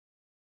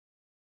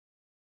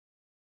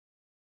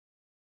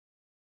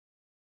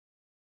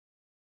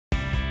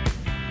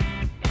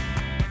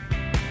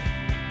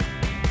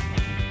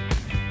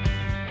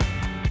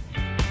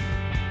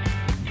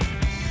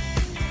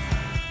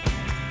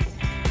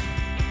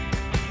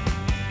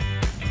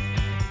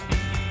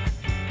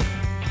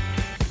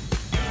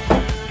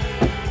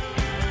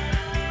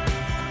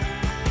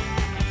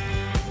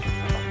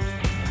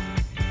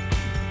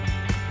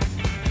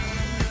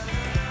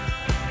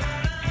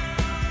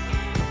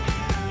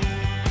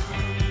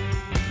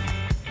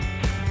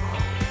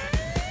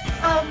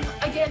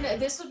again,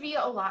 this would be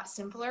a lot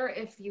simpler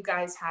if you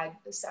guys had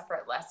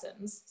separate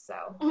lessons,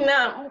 so.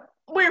 No,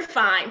 we're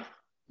fine.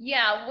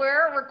 Yeah,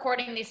 we're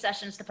recording these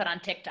sessions to put on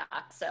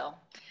TikTok, so.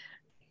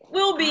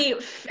 We'll be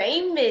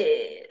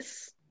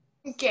famous.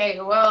 Okay,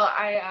 well,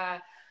 I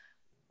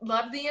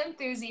love the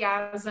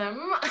enthusiasm.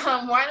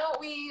 Why don't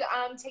we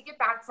take it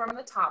back from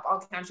the top?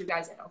 I'll count you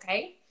guys in,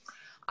 okay?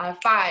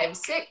 5,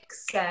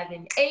 6,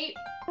 7, 8.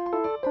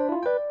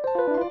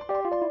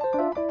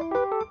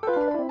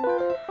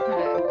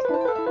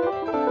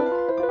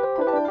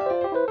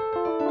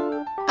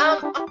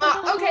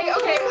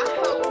 Okay.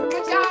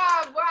 Good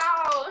job.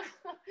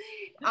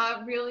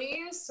 Wow.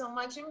 Really, so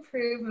much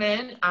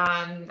improvement.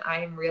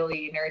 I'm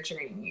really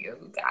nurturing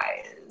you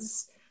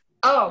guys.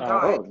 Oh,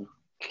 God.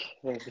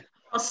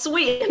 Oh,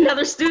 sweet.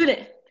 Another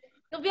student.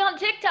 You'll be on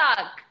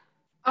TikTok.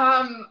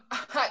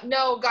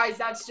 No, guys,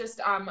 that's just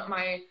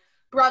my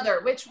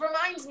brother, which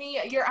reminds me,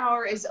 your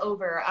hour is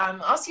over.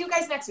 I'll see you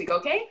guys next week,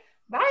 okay?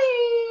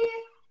 Bye.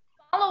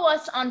 Follow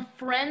us on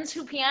Friends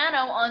Who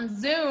Piano on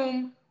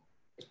Zoom.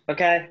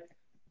 Okay.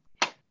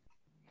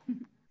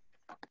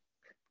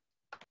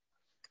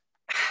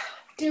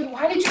 Dude,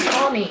 why did you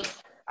call me?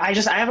 I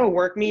have a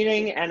work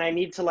meeting and I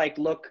need to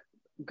look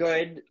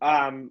good.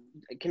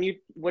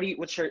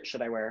 What shirt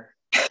should I wear?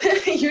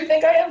 You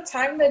think I have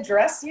time to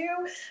dress you?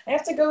 I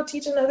have to go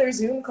teach another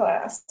Zoom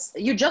class.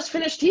 You just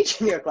finished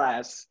teaching your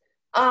class.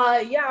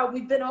 Yeah,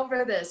 we've been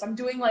over this. I'm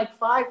doing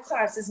 5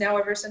 classes now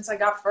ever since I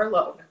got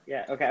furloughed.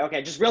 Yeah,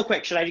 okay. Just real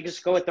quick, should I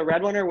just go with the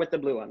red one or with the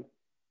blue one?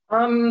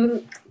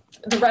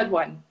 The red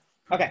one.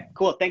 Okay,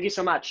 cool. Thank you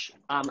so much.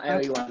 I owe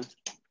you one.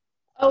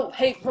 Oh,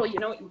 hey, well, you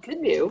know what you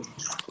could do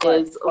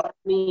is let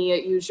me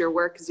use your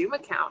work Zoom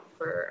account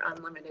for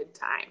unlimited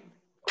time.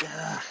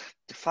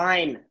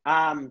 Fine.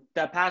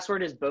 The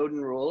password is Bowden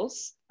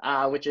Rules,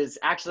 which is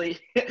actually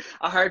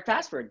a hard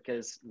password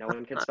because no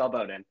one can spell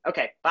Bowden.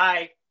 Okay,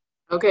 bye.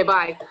 Okay,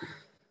 bye.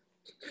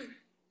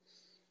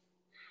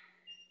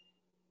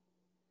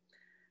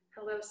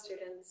 Hello,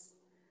 students.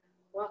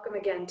 Welcome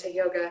again to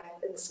Yoga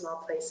in Small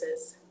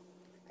Places.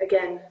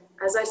 Again,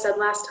 as I said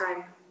last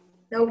time,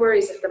 no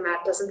worries if the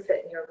mat doesn't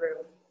fit in your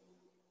room.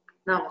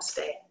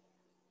 Namaste.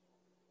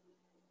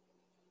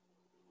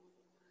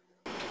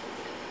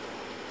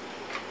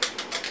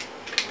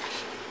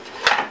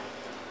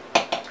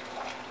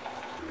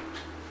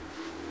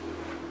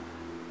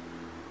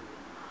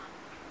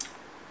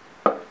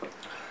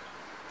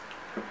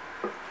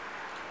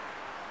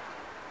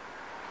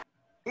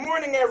 Good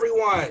morning,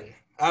 everyone.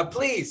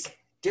 Please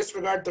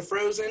disregard the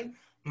Frozen.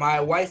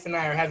 My wife and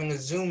I are having a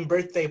Zoom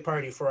birthday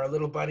party for our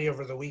little buddy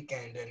over the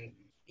weekend, and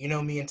you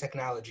know me and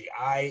technology.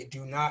 I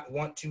do not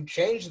want to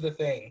change the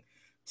thing,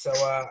 so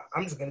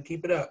I'm just going to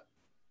keep it up.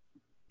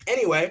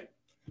 Anyway,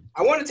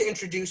 I wanted to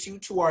introduce you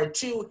to our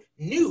 2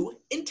 new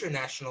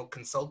international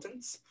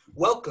consultants.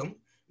 Welcome,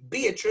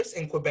 Beatrice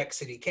in Quebec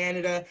City,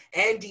 Canada,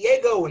 and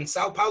Diego in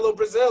Sao Paulo,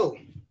 Brazil.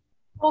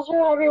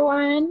 Bonjour,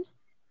 everyone.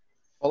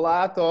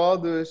 Olá a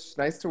todos.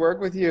 Nice to work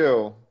with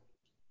you.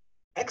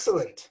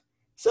 Excellent.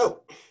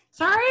 So,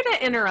 sorry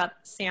to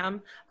interrupt,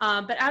 Sam,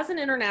 but as an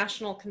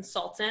international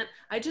consultant,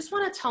 I just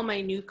want to tell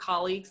my new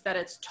colleagues that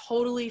it's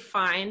totally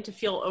fine to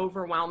feel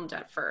overwhelmed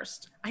at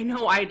first. I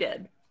know I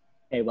did.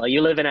 Hey, well,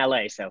 you live in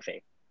LA,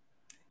 Sophie.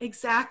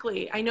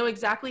 Exactly. I know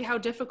exactly how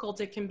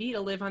difficult it can be to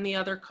live on the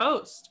other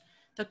coast.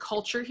 The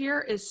culture here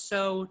is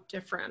so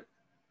different.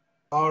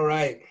 All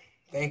right.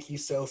 Thank you,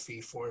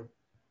 Sophie, for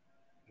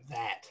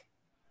that.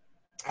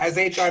 As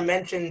HR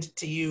mentioned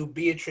to you,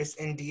 Beatrice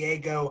and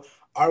Diego,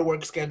 our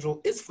work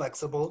schedule is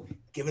flexible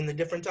given the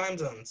different time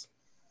zones.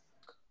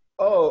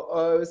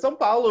 São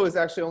Paulo is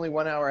actually only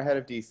 1 hour ahead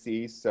of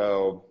DC,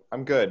 so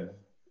I'm good.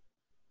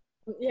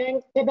 Yeah,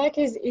 Quebec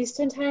is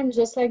Eastern time,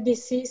 just like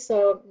DC,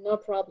 so no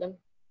problem.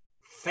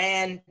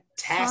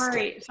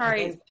 Fantastic.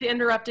 Sorry to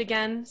interrupt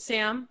again,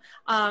 Sam,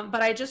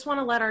 but I just want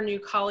to let our new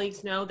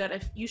colleagues know that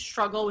if you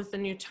struggle with the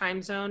new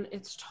time zone,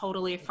 it's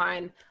totally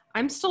fine.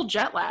 I'm still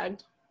jet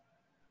lagged.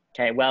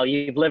 Okay, well,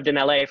 you've lived in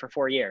LA for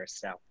 4 years,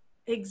 so.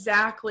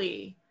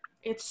 Exactly.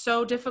 It's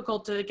so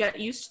difficult to get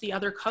used to the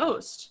other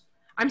coast.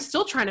 I'm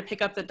still trying to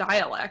pick up the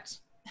dialect.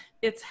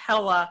 It's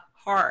hella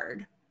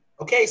hard.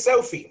 Okay,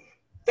 Sophie,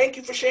 thank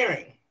you for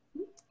sharing.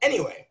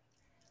 Anyway,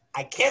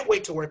 I can't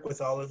wait to work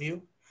with all of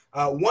you.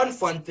 One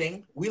fun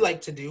thing we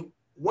like to do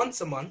once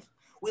a month,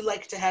 we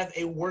like to have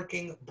a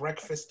working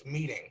breakfast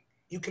meeting.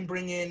 You can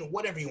bring in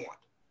whatever you want.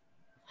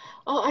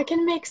 Oh, I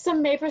can make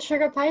some maple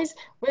sugar pies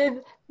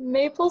with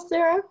maple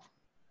syrup.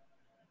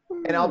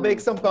 And I'll bake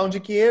some pão de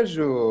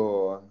queijo.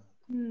 Oh,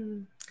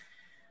 God,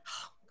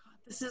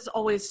 this is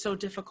always so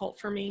difficult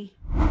for me.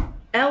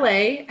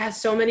 LA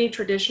has so many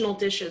traditional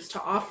dishes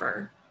to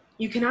offer.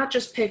 You cannot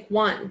just pick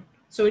one,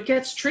 so it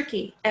gets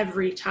tricky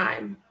every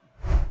time.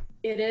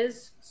 It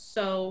is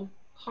so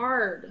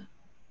hard.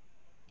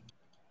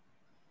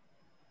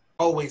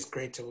 Always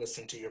great to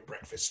listen to your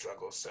breakfast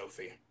struggles,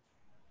 Sophie.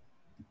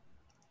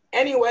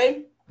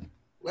 Anyway,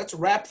 let's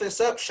wrap this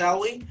up, shall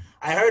we?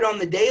 I heard on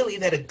the daily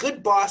that a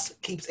good boss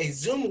keeps a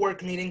Zoom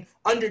work meeting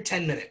under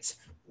 10 minutes.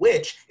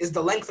 which is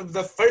the length of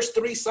the first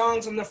 3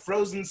 songs on the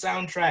Frozen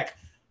soundtrack.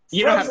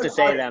 You don't have to Frozen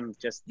say are, them.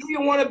 Just Do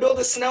you want to build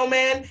a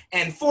snowman?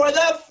 And for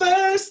the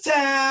first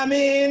time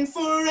in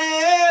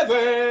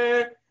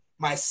forever,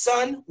 my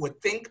son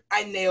would think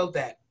I nailed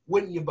that.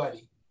 Wouldn't you,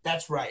 buddy?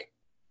 That's right.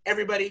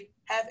 Everybody,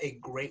 have a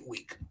great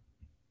week.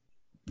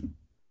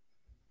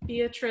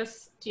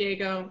 Beatrice,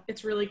 Diego,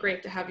 it's really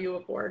great to have you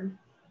aboard.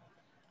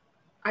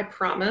 I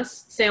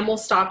promise Sam will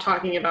stop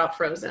talking about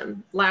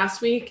Frozen. Last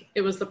week,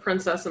 it was The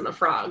Princess and the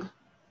Frog.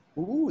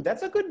 Ooh,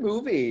 that's a good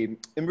movie.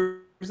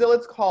 In Brazil,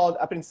 it's called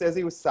A Princesa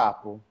e o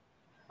Sapo.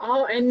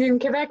 Oh, and in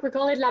Quebec, we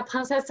call it La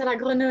Princesse et la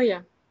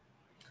Grenouille.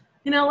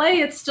 In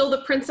LA, it's still The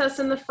Princess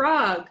and the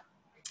Frog.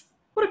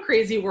 What a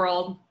crazy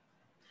world.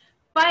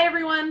 Bye,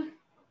 everyone.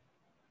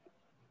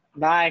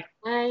 bye.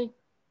 Bye.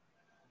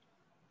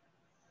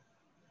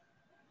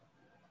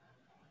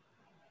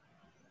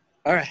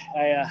 All right,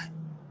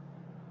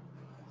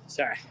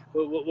 sorry.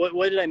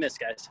 What did I miss,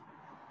 guys?